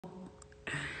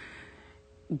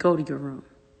go to your room.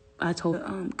 I told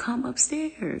her, come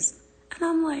upstairs. And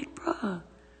I'm like, bruh,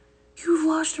 you've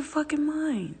lost your fucking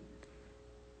mind.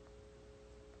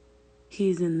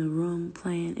 He's in the room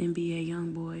playing NBA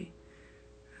YoungBoy.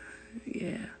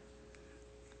 Yeah.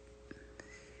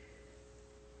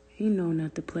 He know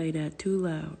not to play that too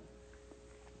loud.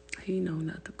 He know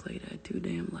not to play that too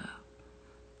damn loud.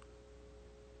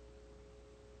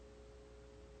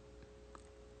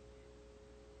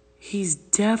 He's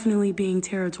definitely being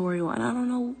territorial, and I don't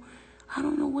know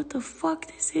what the fuck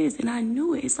this is, and I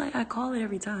knew it. It's like I call it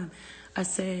every time. I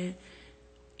said,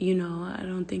 I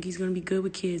don't think he's gonna be good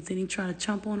with kids. Then he tried to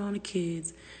chomp on the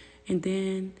kids, and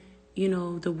then,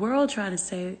 the world tried to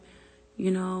say,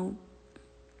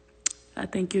 I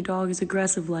think your dog is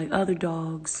aggressive like other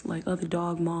dogs, like other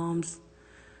dog moms,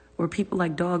 or people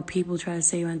like dog people try to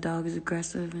say my dog is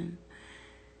aggressive, and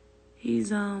he's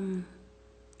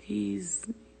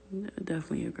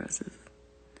definitely aggressive.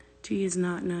 G is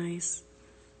not nice.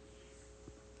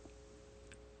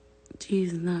 G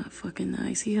is not fucking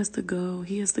nice. He has to go.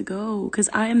 Because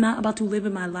I am not about to live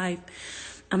in my life.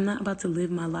 I'm not about to live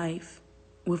my life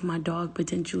with my dog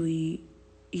potentially.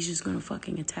 He's just gonna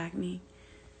fucking attack me.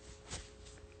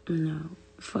 No.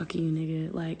 Fuck you,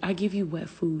 nigga. Like, I give you wet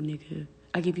food, nigga.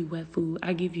 I give you wet food.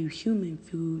 I give you human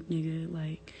food, nigga.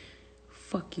 Like,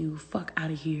 fuck you. Fuck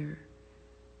out of here.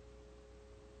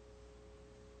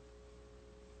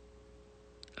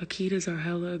 Akitas are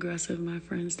hella aggressive. My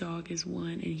friend's dog is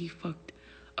one, and he fucked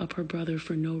up her brother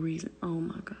for no reason. Oh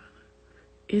my God.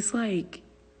 It's like,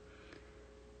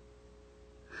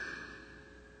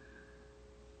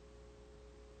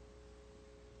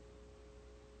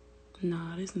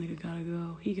 nah, this nigga gotta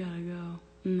go. He gotta go.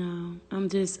 No, I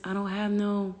just don't have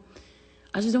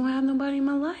nobody in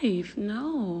my life.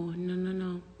 No.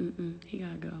 He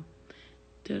gotta go.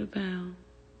 To the pound.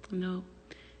 No.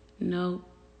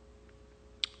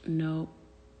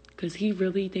 Because he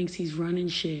really thinks he's running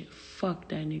shit. Fuck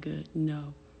that nigga.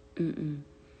 No.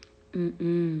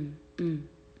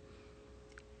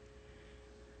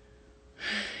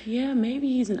 Yeah,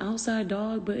 maybe he's an outside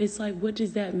dog, but it's like, what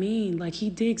does that mean? Like,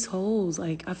 he digs holes.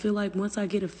 Like, I feel like once I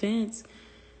get a fence,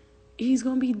 he's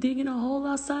gonna be digging a hole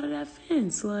outside of that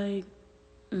fence. Like,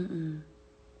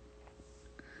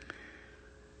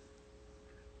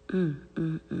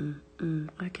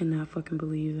 I cannot fucking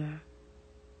believe that.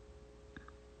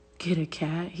 Get a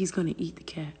cat? He's gonna eat the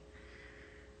cat.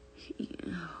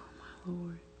 Oh my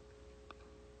Lord.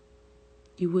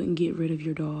 You wouldn't get rid of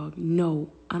your dog.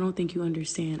 No, I don't think you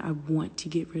understand. I want to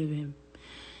get rid of him.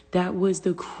 That was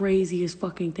the craziest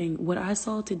fucking thing. What I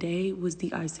saw today was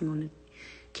the icing on the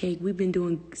cake. We've been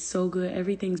doing so good.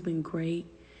 Everything's been great.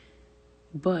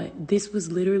 But this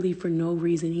was literally for no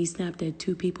reason. He snapped at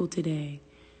 2 people today.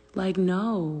 Like,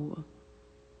 no.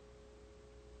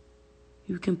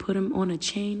 You can put him on a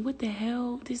chain. What the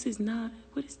hell? This is not...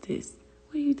 What is this?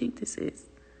 What do you think this is?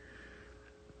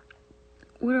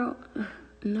 No.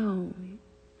 I'm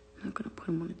not gonna put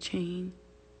him on a chain.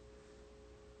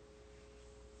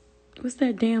 What's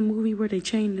that damn movie where they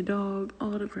chain the dog?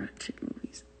 All the ratchet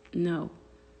movies. No.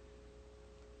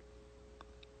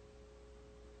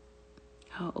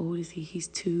 How old is he? He's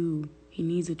 2. He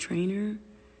needs a trainer?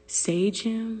 Sage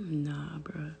him? Nah,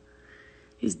 bruh.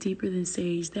 It's deeper than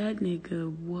Sage. That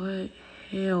nigga, what?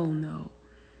 Hell no.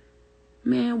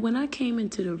 Man, when I came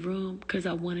into the room, because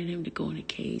I wanted him to go in a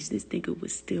cage, this nigga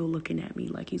was still looking at me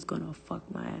like he's gonna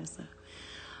fuck my ass up.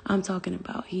 I'm talking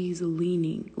about he's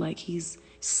leaning, like he's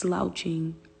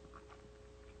slouching,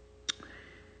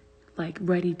 like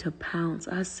ready to pounce.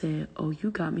 I said, oh, you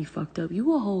got me fucked up.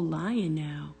 You a whole lion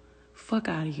now. Fuck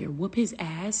out of here. Whoop his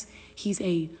ass. He's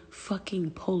a fucking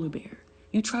polar bear.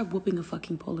 You try whooping a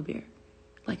fucking polar bear.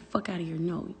 Like, fuck out of here.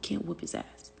 No, you can't whoop his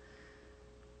ass.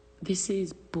 This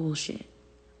is bullshit.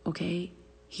 Okay?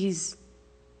 He's...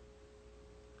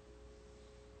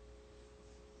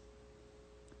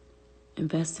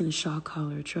 Invest in a shock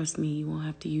collar. Trust me, you won't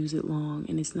have to use it long,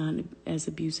 and it's not as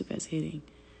abusive as hitting.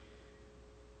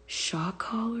 Shock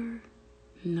collar?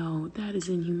 No, that is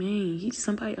inhumane.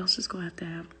 Somebody else is gonna have to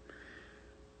have him.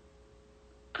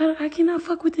 I cannot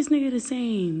fuck with this nigga the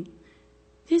same.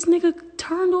 This nigga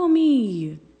turned on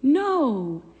me.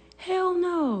 No. Hell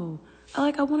no. I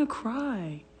want to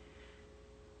cry.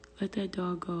 Let that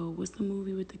dog go. What's the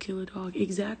movie with the killer dog?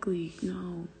 Exactly.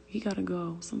 No. He gotta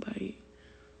go. Somebody.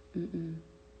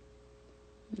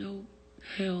 No.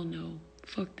 Hell no.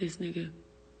 Fuck this nigga.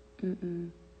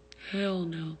 Hell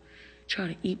no. Try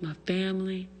to eat my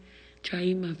family. Try to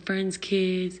eat my friends'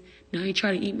 kids. Now you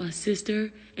try to eat my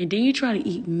sister. And then you try to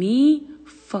eat me?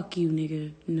 Fuck you,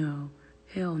 nigga. No.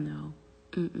 Hell no.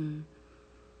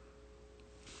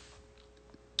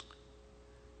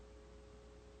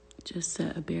 Just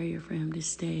set a barrier for him to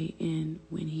stay in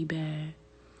when he bad.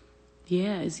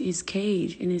 Yeah, it's his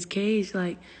cage. In his cage,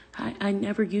 like, I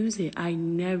never use it. I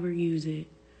never use it.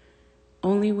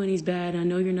 Only when he's bad. I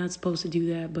know you're not supposed to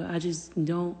do that, but I just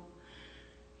don't.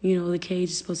 You know, the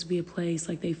cage is supposed to be a place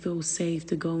like they feel safe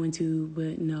to go into,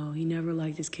 but no, he never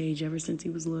liked his cage ever since he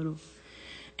was little.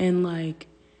 And like,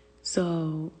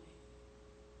 so,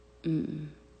 you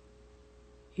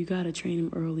gotta train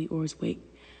him early or it's wait.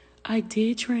 I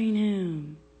did train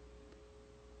him.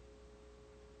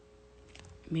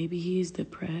 Maybe he's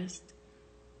depressed.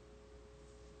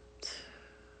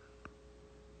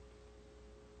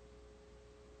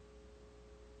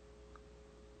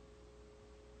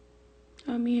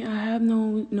 I mean, I have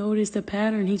noticed a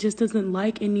pattern. He just doesn't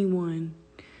like anyone.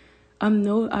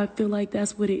 I feel like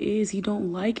that's what it is. He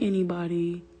don't like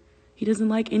anybody. He doesn't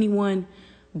like anyone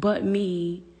but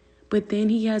me. But then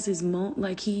he has his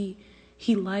like he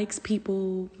likes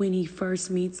people when he first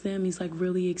meets them. He's like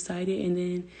really excited, and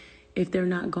then if they're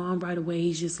not gone right away,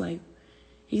 he's just like,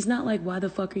 he's not like, why the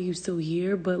fuck are you still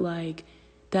here? But like,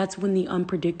 that's when the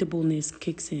unpredictableness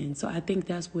kicks in. So I think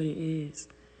that's what it is.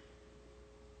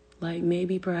 Like,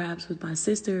 maybe perhaps with my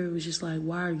sister, it was just like,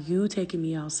 why are you taking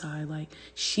me outside? Like,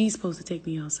 she's supposed to take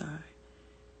me outside.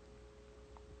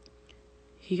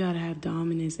 He gotta have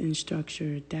dominance and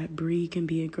structure. That breed can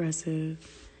be aggressive.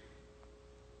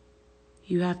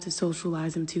 You have to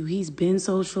socialize him too. He's been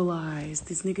socialized.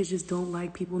 This nigga just don't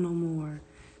like people no more.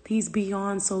 He's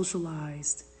beyond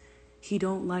socialized. He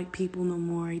don't like people no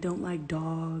more. He don't like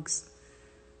dogs.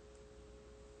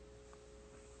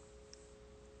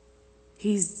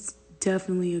 He's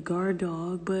definitely a guard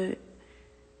dog, but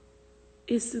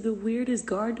it's the weirdest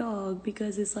guard dog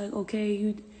because it's like,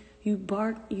 okay, you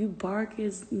bark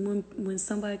is when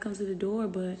somebody comes to the door,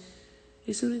 but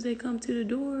as soon as they come to the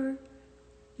door,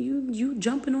 you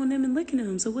jumping on them and licking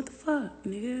them. So what the fuck,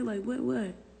 nigga? Like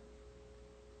what?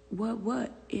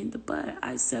 What in the butt?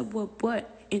 I said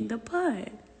what in the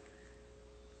butt?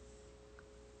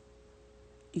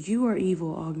 You are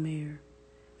evil, Ogmayer.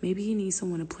 Maybe he needs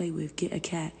someone to play with. Get a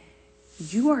cat.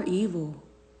 You are evil.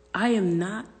 I am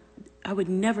not. I would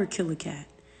never kill a cat.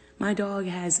 My dog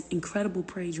has incredible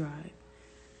prey drive.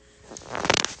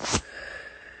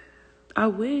 I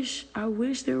wish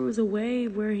there was a way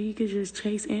where he could just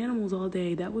chase animals all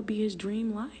day. That would be his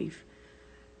dream life.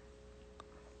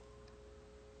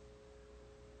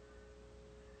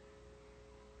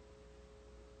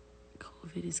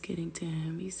 COVID is getting to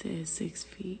him. He says 6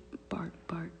 feet. Bark,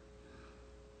 bark.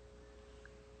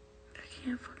 I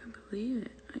can't fucking believe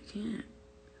it. I can't.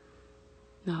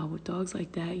 No, with dogs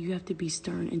like that, you have to be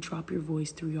stern and drop your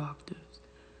voice 3 octaves.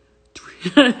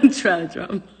 Try to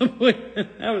drop my voice.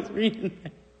 I was reading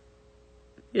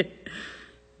that.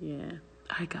 Yeah.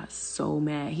 I got so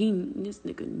mad. This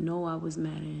nigga know I was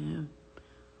mad at him.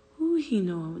 Who he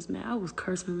know I was mad? I was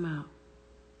cursing him out.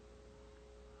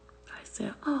 I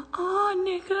said,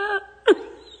 nigga.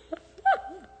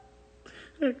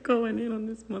 I'm going in on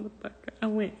this motherfucker. I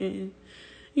went in.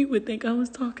 You would think I was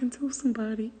talking to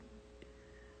somebody.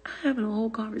 Having a whole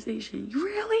conversation.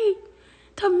 Really?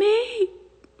 To me?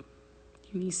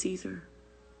 You mean Caesar?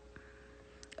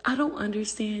 I don't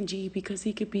understand G because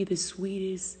he could be the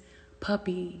sweetest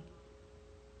puppy.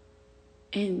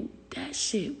 And that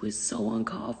shit was so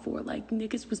uncalled for. Like,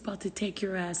 niggas was about to take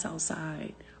your ass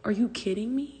outside. Are you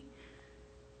kidding me?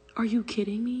 Are you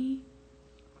kidding me?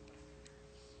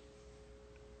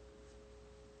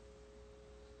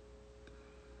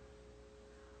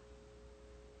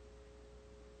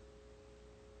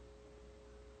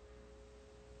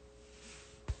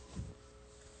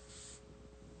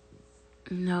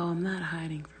 No, I'm not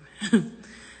hiding from him.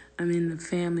 I'm in the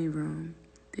family room.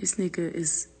 This nigga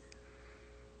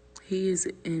he is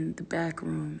in the back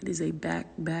room. It is a back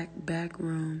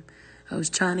room. I was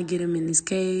trying to get him in his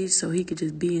cage so he could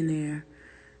just be in there.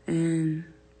 And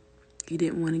he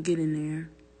didn't want to get in there,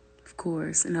 of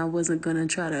course. And I wasn't going to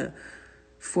try to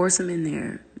force him in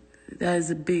there. That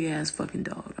is a big-ass fucking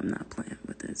dog. I'm not playing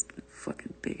with this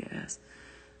fucking big-ass.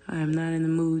 I am not in the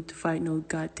mood to fight no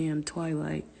goddamn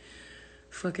Twilight.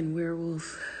 Fucking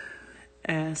werewolf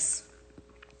ass,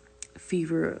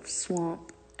 fever of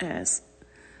swamp ass,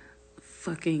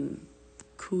 fucking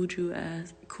Cujo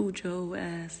ass.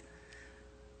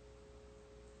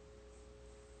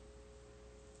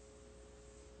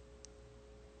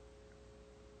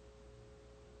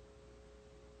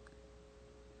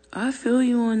 I feel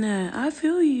you on that. I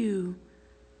feel you.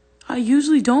 I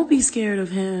usually don't be scared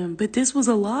of him, but this was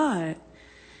a lot.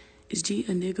 Is G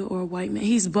a nigga or a white man?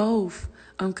 He's both.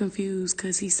 I'm confused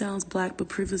because he sounds black but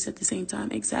privileged at the same time.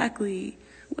 Exactly.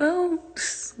 Well,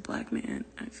 black man,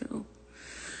 I feel.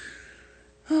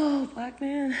 Oh, black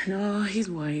man? No, he's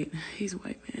white. He's a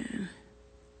white man.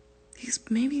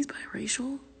 Maybe he's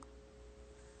biracial.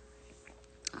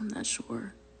 I'm not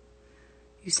sure.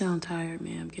 You sound tired,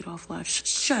 ma'am. Get off live.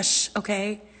 Shush,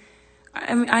 okay?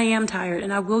 I am tired,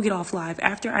 and I will get off live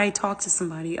after I talk to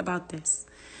somebody about this.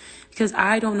 Because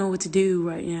I don't know what to do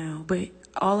right now. But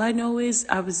all I know is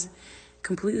I was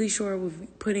completely sure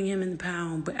with putting him in the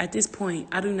pound. But at this point,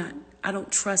 I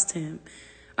don't trust him.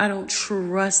 I don't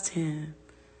trust him.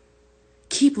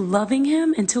 Keep loving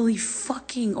him until he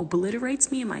fucking obliterates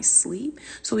me in my sleep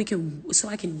so I can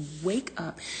wake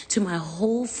up to my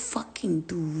whole fucking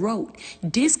throat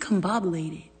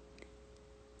discombobulated.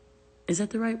 Is that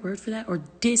the right word for that? Or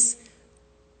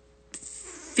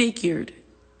disfigured?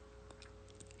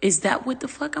 Is that what the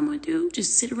fuck I'm gonna do?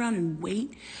 Just sit around and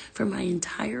wait for my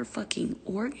entire fucking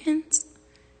organs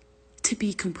to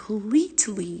be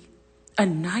completely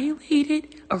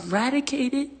annihilated,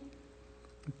 eradicated,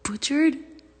 butchered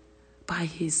by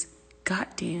his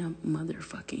goddamn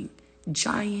motherfucking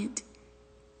giant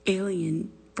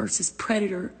alien versus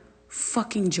predator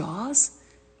fucking jaws?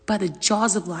 By the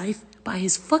jaws of life? By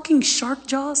his fucking shark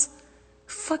jaws?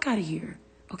 Fuck out of here,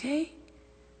 okay?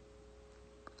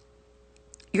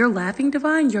 You're laughing,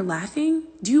 Divine? You're laughing?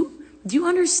 Do you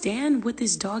understand what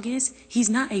this dog is? He's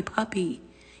not a puppy.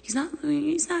 He's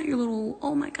not your little,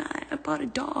 oh my God, I bought a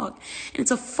dog and it's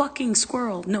a fucking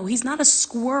squirrel. No, he's not a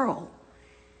squirrel.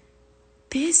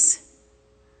 This,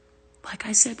 like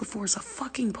I said before, is a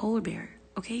fucking polar bear.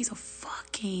 Okay, he's a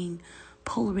fucking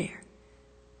polar bear.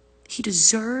 He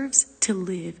deserves to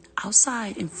live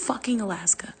outside in fucking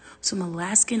Alaska, some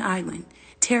Alaskan island,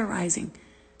 terrorizing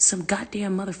some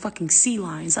goddamn motherfucking sea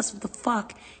lions. That's what the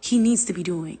fuck he needs to be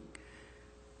doing.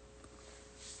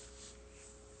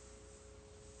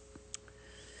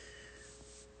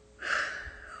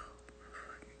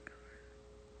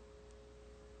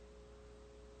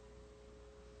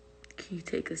 Can you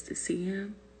take us to see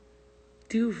him?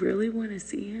 Do you really want to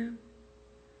see him?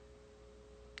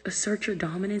 Assert your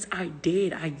dominance? I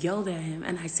did. I yelled at him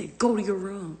and I said, go to your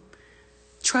room.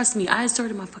 Trust me, I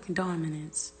asserted my fucking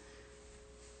dominance.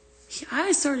 I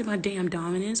asserted my damn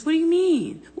dominance. What do you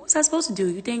mean? What was I supposed to do?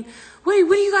 You think, what do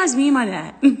you guys mean by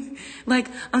that? Like,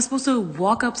 I'm supposed to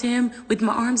walk up to him with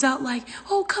my arms out like,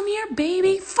 oh, come here,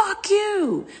 baby. Fuck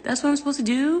you. That's what I'm supposed to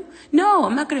do? No,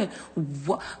 I'm not going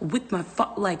to, with my,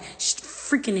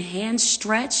 freaking hands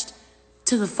stretched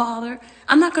to the father.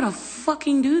 I'm not going to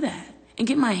fucking do that and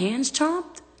get my hands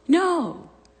chomped. No.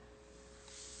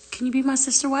 Can you be my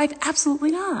sister wife?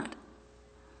 Absolutely not.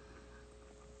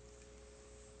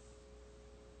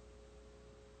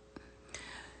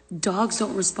 Dogs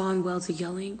don't respond well to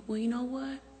yelling. Well, you know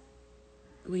what?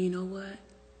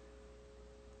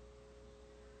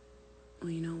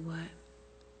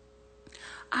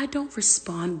 I don't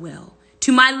respond well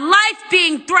to my life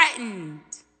being threatened.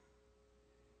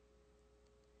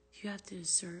 You have to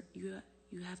assert, you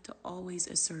have to always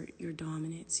assert your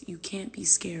dominance. You can't be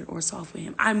scared or soft with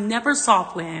him. I'm never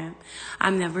soft with him.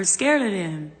 I'm never scared of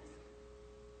him.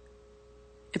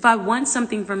 If I want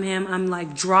something from him, I'm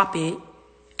like, drop it.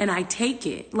 And I take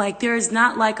it. Like, there is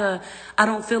not like I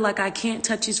don't feel like I can't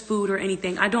touch his food or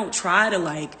anything. I don't try to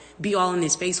like be all in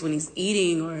his face when he's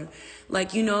eating or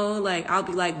like, like I'll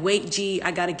be like, wait, G,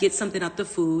 I got to get something out the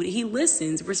food. He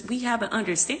listens. We have an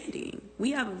understanding.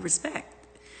 We have a respect.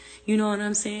 You know what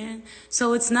I'm saying?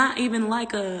 So it's not even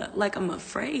like I'm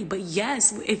afraid. But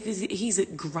yes, if he's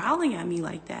growling at me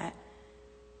like that,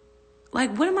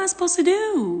 like, what am I supposed to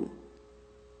do?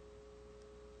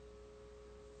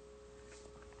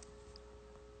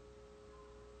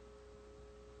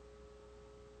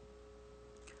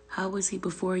 How was he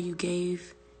before you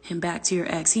gave him back to your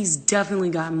ex? He's definitely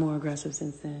gotten more aggressive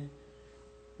since then.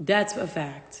 That's a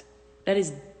fact. That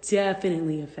is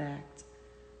definitely a fact.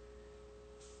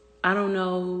 I don't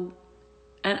know.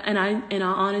 And I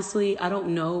honestly, I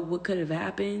don't know what could have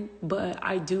happened, but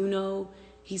I do know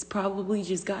he's probably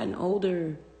just gotten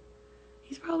older.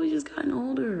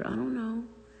 I don't know.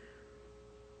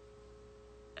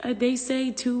 They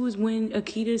say too is when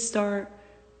Akitas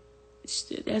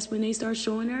that's when they start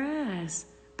showing their ass.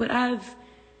 But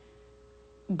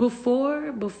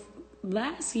before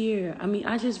last year,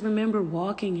 I just remember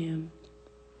walking him,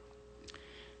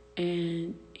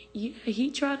 and yeah,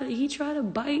 he tried to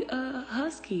bite a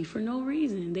husky for no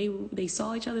reason. They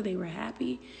saw each other, they were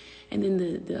happy, and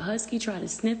then the husky tried to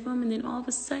sniff him, and then all of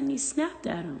a sudden he snapped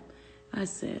at him. I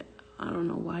said, I don't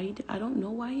know why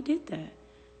he did that.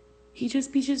 He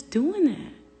just be doing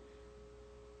that.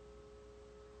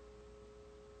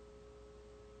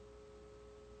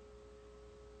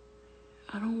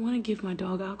 I don't want to give my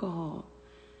dog alcohol.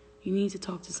 You need to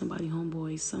talk to somebody,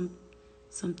 homeboy.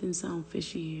 Something sound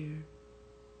fishy here.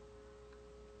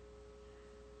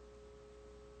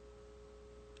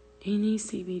 He needs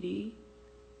CBD.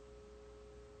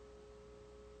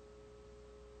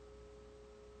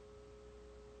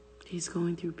 He's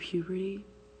going through puberty.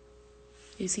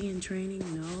 Is he in training?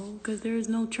 No, because there is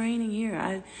no training here.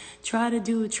 I tried to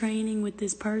do a training with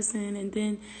this person, and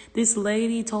then this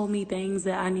lady told me things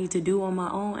that I need to do on my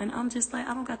own, and I'm just like,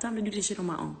 I don't got time to do this shit on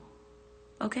my own.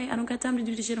 Okay? I don't got time to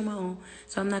do this shit on my own,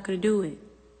 so I'm not going to do it.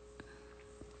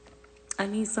 I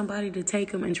need somebody to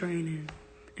take him and train him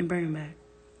and bring him back.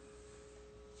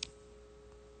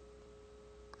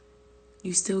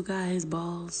 You still got his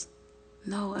balls?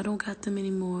 No, I don't got them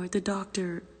anymore. The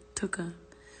doctor took them.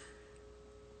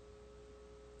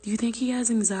 Do you think he has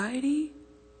anxiety?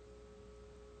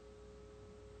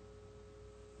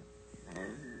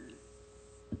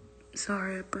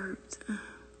 Sorry, I burped.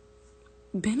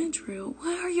 Benadryl?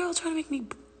 Why are y'all trying to make me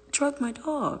drug my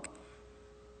dog?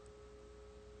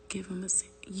 Give him a...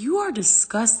 You are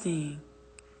disgusting.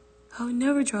 I would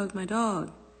never drug my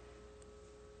dog.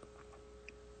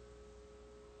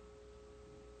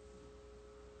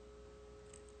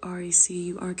 RAC,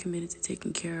 you aren't committed to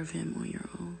taking care of him on your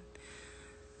own.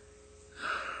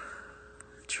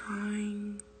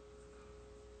 Trying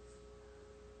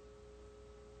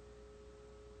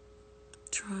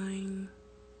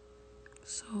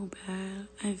so bad.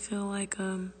 I feel like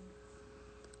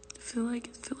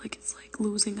it's like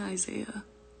losing Isaiah.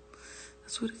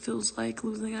 That's what it feels like,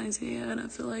 losing Isaiah. And I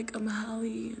feel like I'm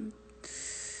Holly, and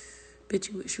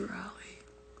bitch, you wish you were Holly.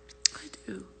 I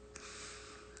do.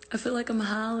 I feel like I'm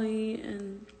Holly,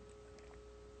 and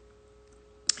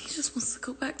he just wants to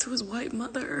go back to his white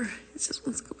mother. He just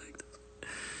wants to go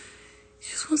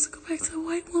back to a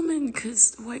white woman,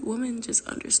 because the white woman just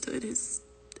understood his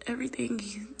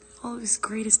everything, all of his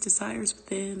greatest desires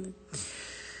within.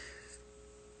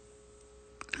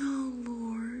 Oh,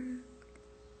 Lord.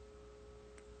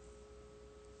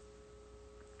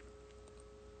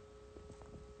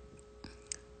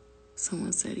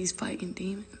 Someone said he's fighting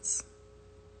demons.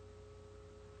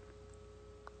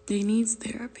 He needs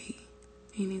therapy.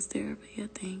 I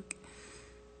think.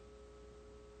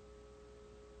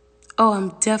 Oh, I'm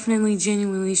definitely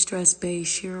genuinely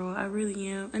stress-based, Cheryl. I really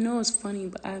am. I know it's funny,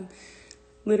 but I'm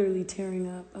literally tearing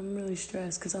up. I'm really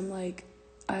stressed because I'm like,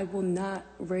 I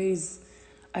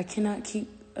cannot keep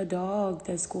a dog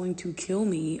that's going to kill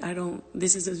me.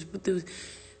 This is the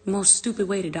most stupid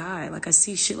way to die. Like, I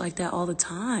see shit like that all the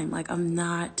time. Like,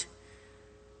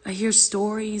 I hear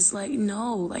stories like,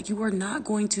 no, like, you are not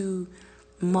going to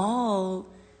maul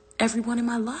everyone in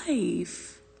my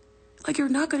life. Like, you're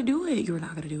not going to do it. You're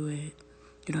not going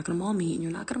to maul me, and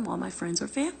you're not going to maul my friends or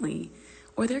family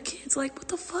or their kids. Like, what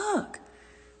the fuck?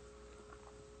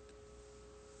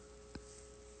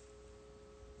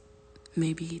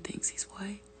 Maybe he thinks he's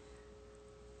white.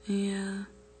 Yeah,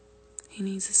 he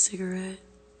needs a cigarette.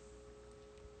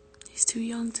 He's too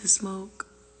young to smoke.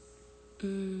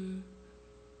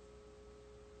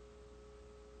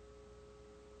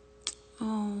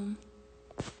 Oh.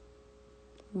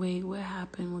 Wait, what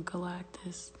happened with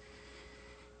Galactus?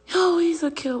 Oh, he's a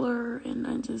killer, and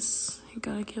I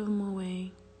gotta give him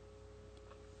away.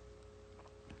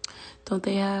 Don't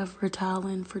they have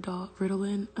Ritalin for dog?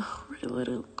 Ritalin? Oh,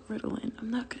 Ritalin. I'm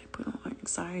not gonna put him on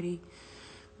anxiety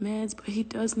meds, but he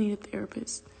does need a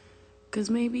therapist. Because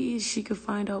maybe she could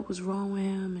find out what's wrong with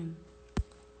him and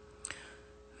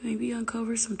maybe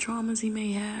uncover some traumas he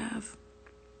may have.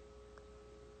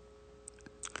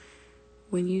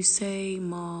 When you say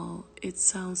maul, it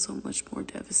sounds so much more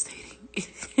devastating.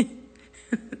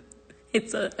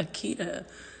 It's a Akita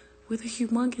with a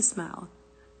humongous mouth.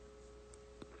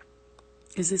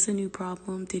 Is this a new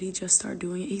problem? Did he just start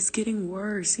doing it? He's getting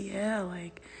worse. Yeah,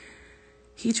 like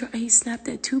he snapped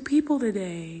at 2 people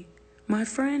today. My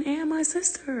friend and my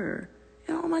sister.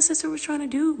 And all my sister was trying to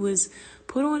do was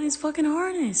put on his fucking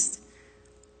harness,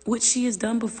 which she has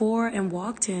done before and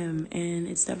walked him, and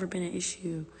it's never been an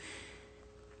issue.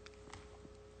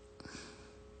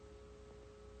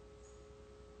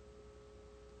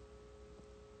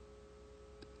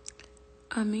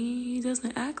 I mean, he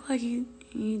doesn't act like he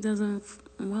doesn't.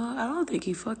 Well, I don't think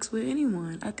he fucks with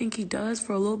anyone. I think he does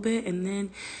for a little bit, and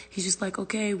then he's just like,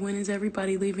 okay, when is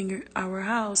everybody leaving our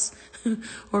house?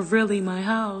 Or really my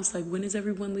house? Like, when is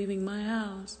everyone leaving my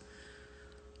house?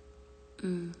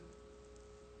 I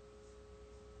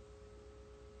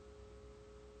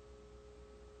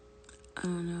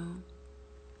don't know.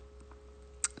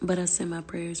 But I send my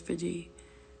prayers for G.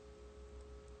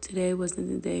 Today wasn't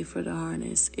the day for the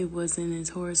harness. It was in his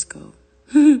horoscope.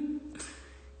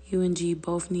 You and G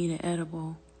both need an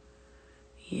edible.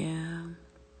 Yeah.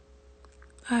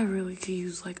 I really could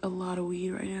use like a lot of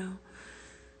weed right now.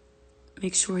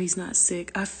 Make sure he's not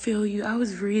sick. I feel you. I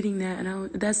was reading that,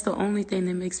 and that's the only thing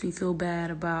that makes me feel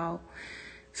bad about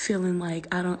feeling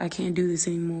like I can't do this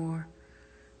anymore.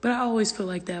 But I always feel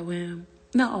like that with him.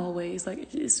 Not always.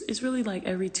 Like it's really like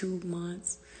every 2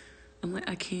 months. I'm like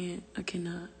I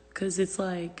cannot, because it's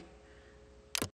like